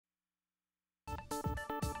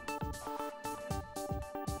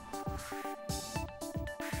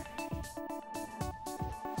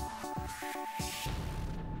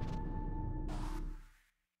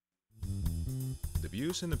The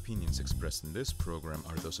views and opinions expressed in this program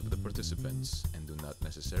are those of the participants and do not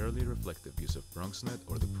necessarily reflect the views of BronxNet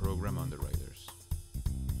or the program underwriters.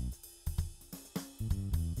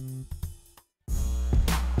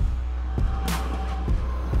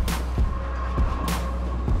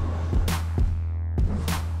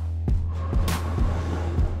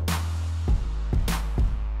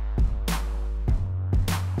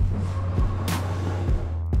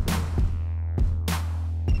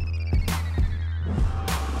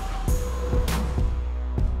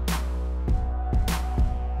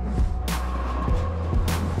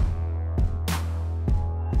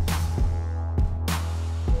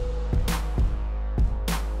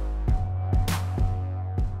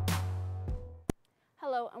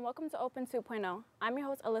 Hello and welcome to Open 2.0. I'm your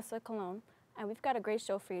host Alyssa Colon and we've got a great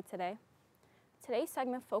show for you today. Today's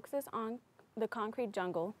segment focuses on the concrete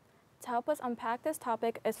jungle. To help us unpack this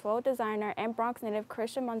topic is floral designer and Bronx native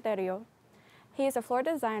Christian Montero. He is a floral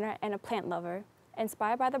designer and a plant lover,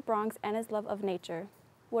 inspired by the Bronx and his love of nature.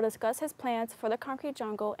 We'll discuss his plans for the concrete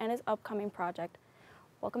jungle and his upcoming project.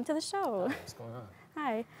 Welcome to the show. Hi, what's going on?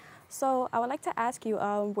 Hi. So I would like to ask you,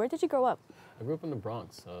 where did you grow up? I grew up in the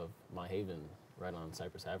Bronx, my haven, right on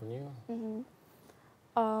Cypress Avenue.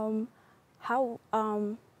 How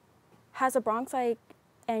has the Bronx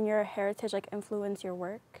and your heritage influenced your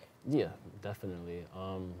work? Yeah, definitely.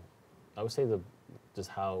 I would say just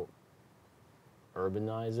how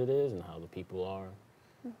urbanized it is and how the people are,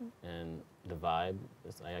 and the vibe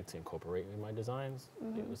I like to incorporate in my designs.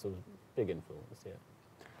 It's a big influence. Yeah.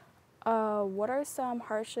 What are some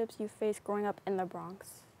hardships you faced growing up in the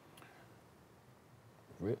Bronx?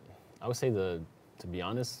 I would say to be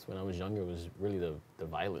honest, when I was younger, it was really the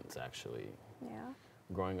violence, actually. Yeah.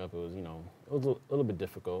 Growing up, it was, it was a little bit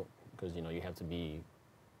difficult because, you have to be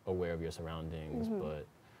aware of your surroundings, but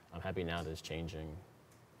I'm happy now that it's changing.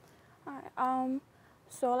 All right.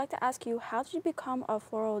 So I'd like to ask you, how did you become a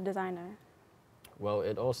floral designer? Well,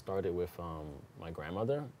 it all started with my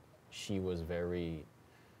grandmother. She was very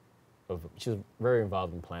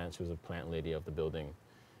involved in plants. She was a plant lady of the building.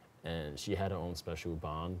 And she had her own special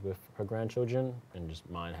bond with her grandchildren, and just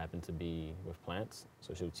mine happened to be with plants.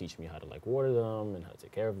 So she would teach me how to water them and how to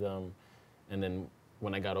take care of them. And then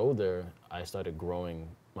when I got older, I started growing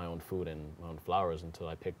my own food and my own flowers until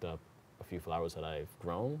I picked up a few flowers that I've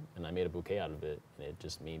grown, and I made a bouquet out of it, and it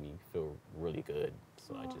just made me feel really good.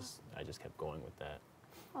 So I just kept going with that.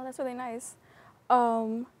 Oh, that's really nice.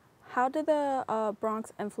 How did the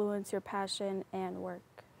Bronx influence your passion and work?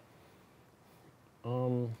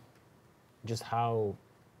 Just how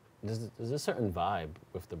there's a certain vibe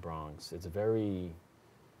with the Bronx. It's very,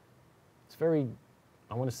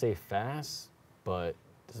 I want to say fast, but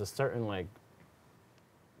there's a certain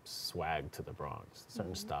swag to the Bronx, a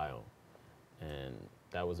certain style, and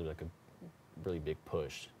that was a really big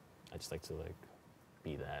push. I just like to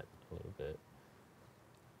be that a little bit.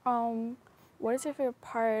 What is your favorite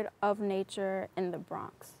part of nature in the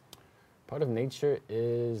Bronx? Part of nature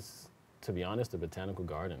is, to be honest, the botanical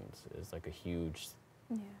gardens is a huge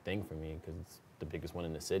thing for me because it's the biggest one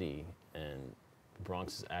in the city, and the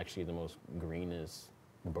Bronx is actually the most greenest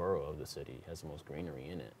borough of the city. It has the most greenery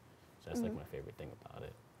in it. So that's my favorite thing about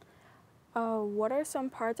it. What are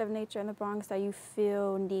some parts of nature in the Bronx that you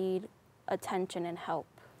feel need attention and help?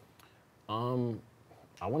 I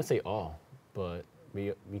want to say all, but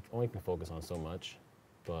we only can focus on so much.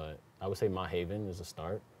 But I would say my haven is a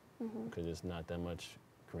start because there's not that much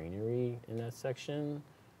greenery in that section.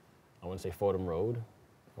 I want to say Fordham Road.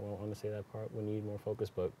 I want to say that part would need more focus,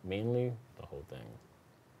 but mainly the whole thing.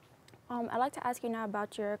 I'd like to ask you now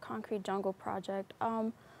about your Concrete Jungle project.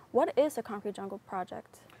 What is the Concrete Jungle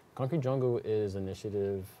project? Concrete Jungle is an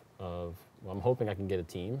initiative of, well, I'm hoping I can get a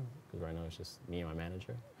team, because right now it's just me and my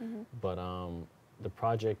manager. But the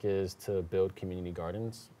project is to build community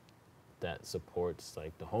gardens that supports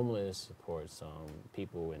the homeless, supports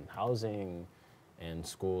people in housing, and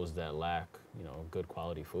schools that lack, good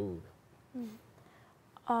quality food.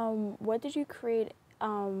 What did you create?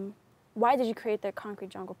 Why did you create the Concrete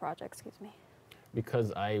Jungle project? Excuse me.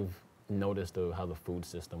 Because I've noticed how the food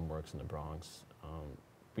system works in the Bronx.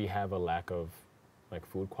 We have a lack of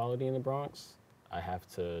food quality in the Bronx. I have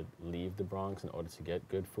to leave the Bronx in order to get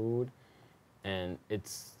good food, and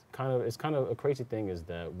it's kind of a crazy thing is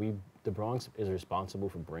that the Bronx is responsible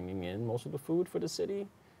for bringing in most of the food for the city,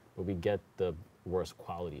 but we get the worst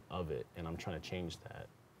quality of it, and I'm trying to change that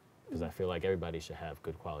because I feel like everybody should have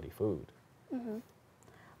good quality food.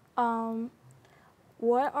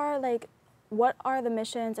 what are the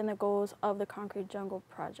missions and the goals of the Concrete Jungle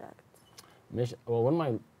project? Well, one of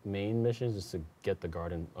my main missions is to get a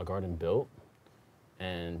garden built,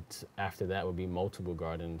 and after that would be multiple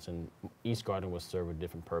gardens, and each garden would serve a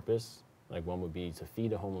different purpose. Like one would be to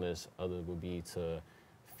feed the homeless, other would be to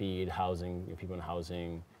feed housing, people in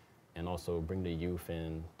housing, and also bring the youth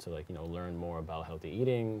in to learn more about healthy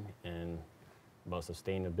eating and about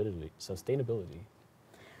sustainability.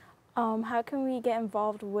 How can we get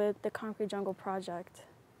involved with the Concrete Jungle project?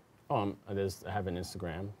 I have an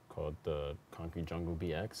Instagram called the Concrete Jungle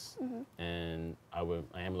BX, and I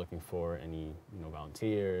am looking for any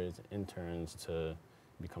volunteers, interns to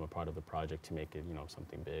become a part of the project to make it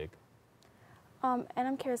something big. And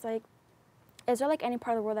I'm curious, is there any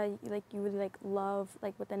part of the world that you really love,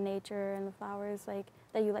 with the nature and the flowers, that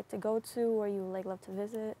you like to go to or you love to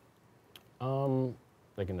visit? In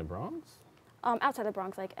the Bronx? Outside the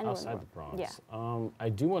Bronx, anywhere. Outside the Bronx. Yeah. I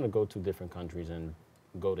do want to go to different countries and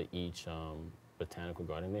go to each botanical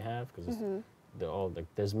garden they have, because they're all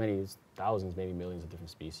there's many thousands, maybe millions of different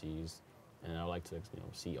species, and I would like to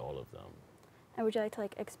see all of them. And would you like to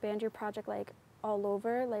expand your project all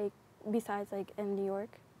over, besides in New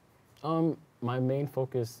York? My main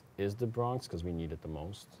focus is the Bronx because we need it the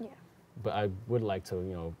most. Yeah. But I would like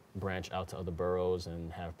to branch out to other boroughs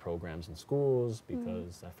and have programs in schools,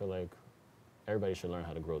 because I feel like everybody should learn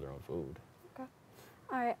how to grow their own food. Okay.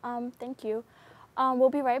 All right. Thank you.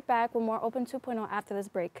 We'll be right back with more Open 2.0 after this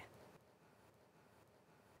break.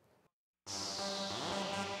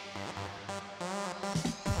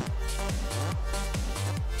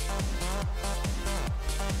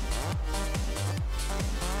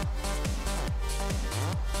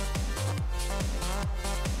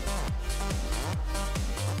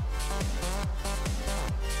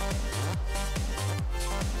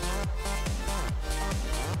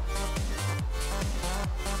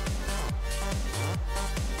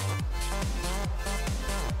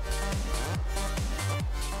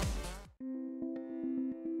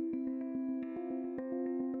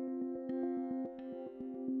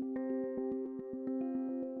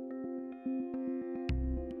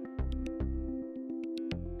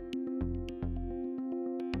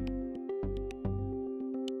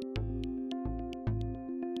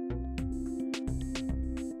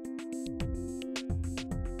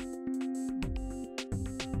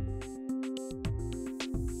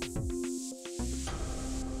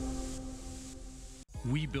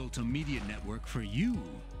 We built a media network for you.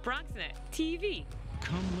 BronxNet TV.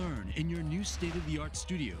 Come learn in your new state-of-the-art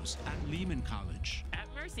studios at Lehman College. At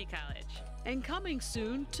Mercy College. And coming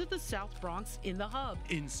soon to the South Bronx in the Hub.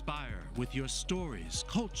 Inspire with your stories,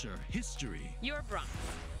 culture, history. Your Bronx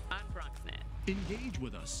on BronxNet. Engage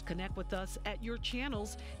with us. Connect with us at your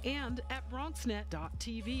channels and at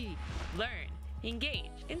BronxNet.tv. Learn,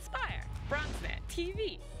 engage, inspire. BronxNet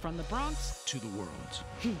TV. From the Bronx to the world.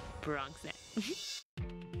 BronxNet.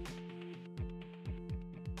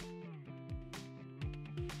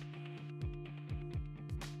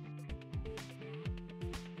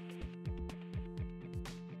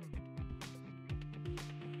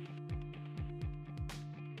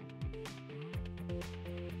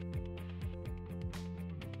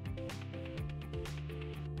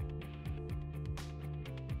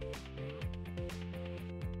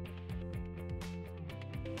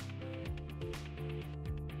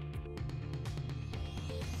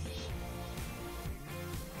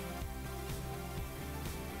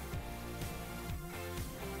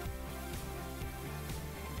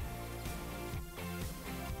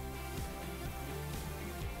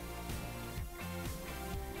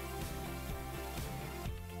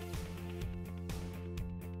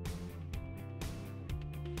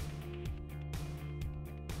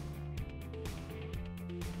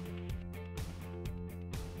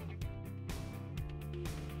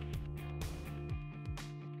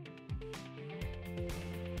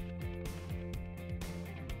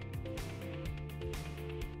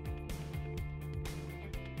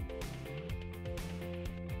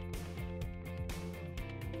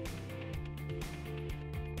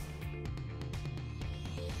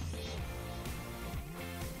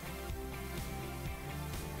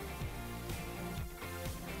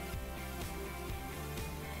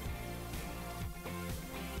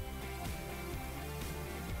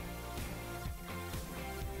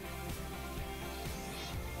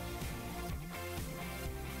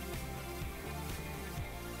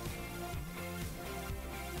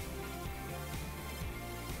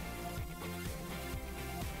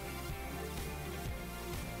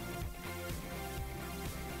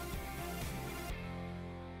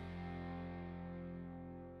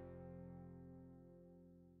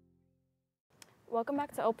 Welcome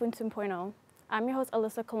back to Open 2.0. I'm your host,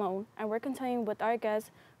 Alyssa Colon, and we're continuing with our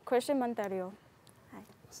guest, Christian Montero. Hi.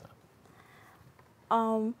 What's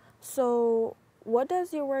up? So what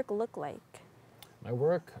does your work look like? My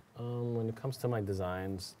work, when it comes to my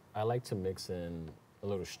designs, I like to mix in a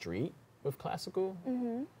little street with classical,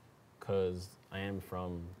 because I am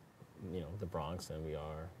from, the Bronx, and we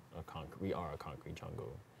are a concrete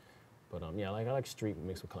jungle. But yeah, I like street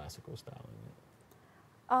mixed with classical styling.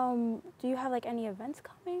 Do you have like any events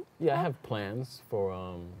coming? Yeah, I have plans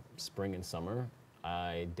for spring and summer.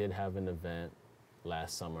 I did have an event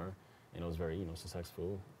last summer, and it was very,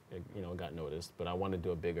 successful. It, got noticed, but I want to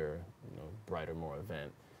do a bigger, brighter, more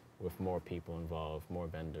event with more people involved, more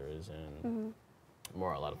vendors, and a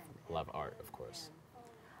lot of art, of course.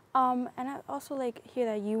 And I also hear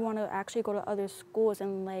that you want to actually go to other schools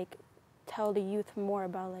and tell the youth more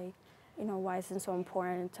about why it's so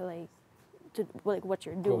important to what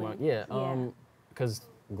you're doing. Because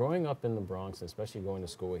growing up in the Bronx, especially going to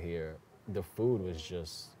school here, the food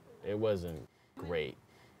was it wasn't great,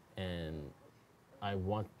 and I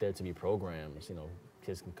want there to be programs,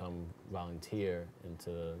 kids can come volunteer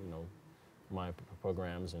into, my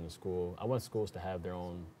programs in the school. I want schools to have their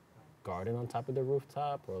own garden on top of their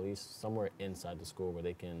rooftop, or at least somewhere inside the school where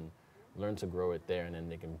they can learn to grow it there, and then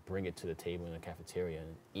they can bring it to the table in the cafeteria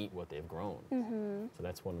and eat what they've grown. So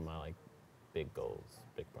that's one of my big goals,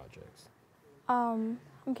 big projects. I'm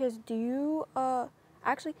curious, do you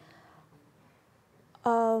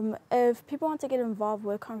if people want to get involved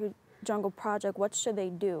with Concrete Jungle Project, what should they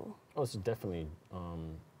do? Oh, so definitely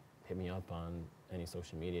hit me up on any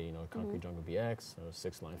social media, Concrete Jungle BX or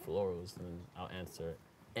 6 Line Florals, and I'll answer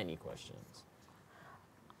any questions.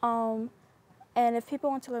 And if people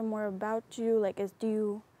want to learn more about you, is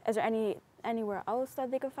there anywhere else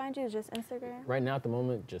that they can find you? Just Instagram? Right now, at the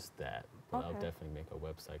moment, just that. But Okay. I'll definitely make a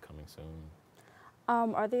website coming soon.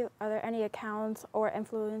 Are there any accounts or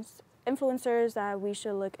influencers that we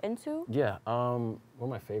should look into? Yeah, one of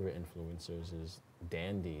my favorite influencers is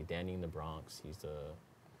Dandy in the Bronx. He's a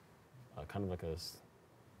kind of like a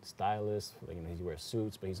stylist. He wears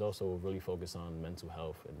suits, but he's also really focused on mental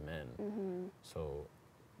health in men. So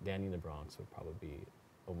Danny in the Bronx would probably be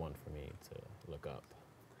a one for me to look up.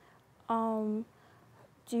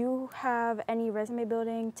 Do you have any resume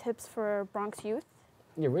building tips for Bronx youth?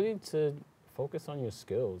 Yeah, really to focus on your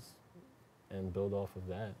skills and build off of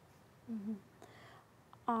that.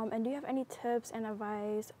 And do you have any tips and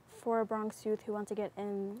advice for Bronx youth who want to get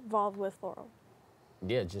involved with Floral?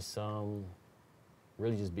 Yeah, just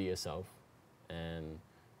really just be yourself, and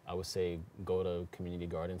I would say go to community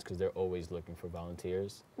gardens because they're always looking for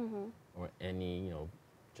volunteers, or any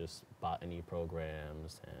just botany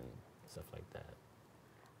programs and stuff like that.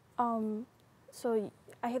 So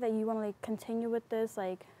I hear that you want to continue with this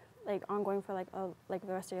ongoing for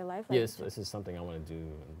the rest of your life. Yes, this is something I want to do,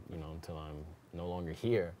 until I'm no longer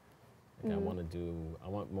here. I want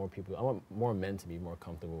more men to be more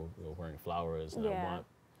comfortable wearing flowers, and I want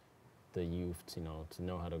the youth to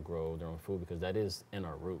know how to grow their own food, because that is in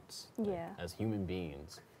our roots. As human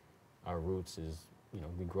beings, our roots is,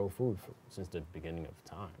 we grow food since the beginning of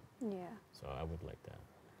time. So I would like that.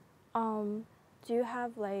 Do you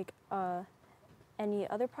have any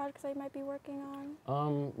other projects that you might be working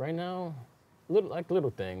on? Right now, little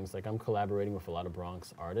things. I'm collaborating with a lot of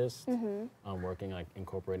Bronx artists. I'm working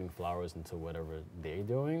incorporating flowers into whatever they're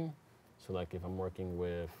doing. So if I'm working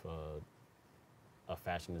with a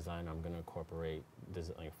fashion designer, I'm gonna incorporate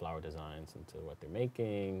flower designs into what they're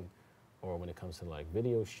making. Or when it comes to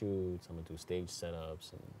video shoots, I'm gonna do stage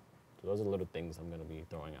setups, and so those are little things I'm gonna be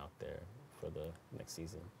throwing out there for the next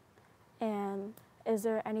season. And is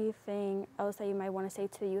there anything else that you might want to say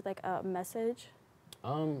to the youth, a message?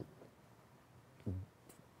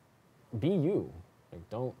 Be you.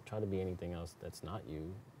 Don't try to be anything else that's not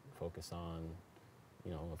you. Focus on,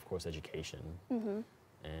 of course, education.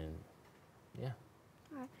 And yeah.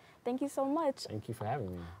 All right. Thank you so much. Thank you for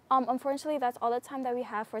having me. Unfortunately, that's all the time that we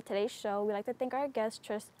have for today's show. We'd like to thank our guest,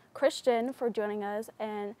 Christian, for joining us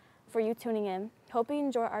and for you tuning in. Hope you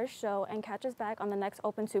enjoy our show and catch us back on the next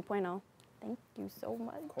Open 2.0. Thank you so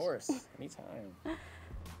much. Of course, anytime.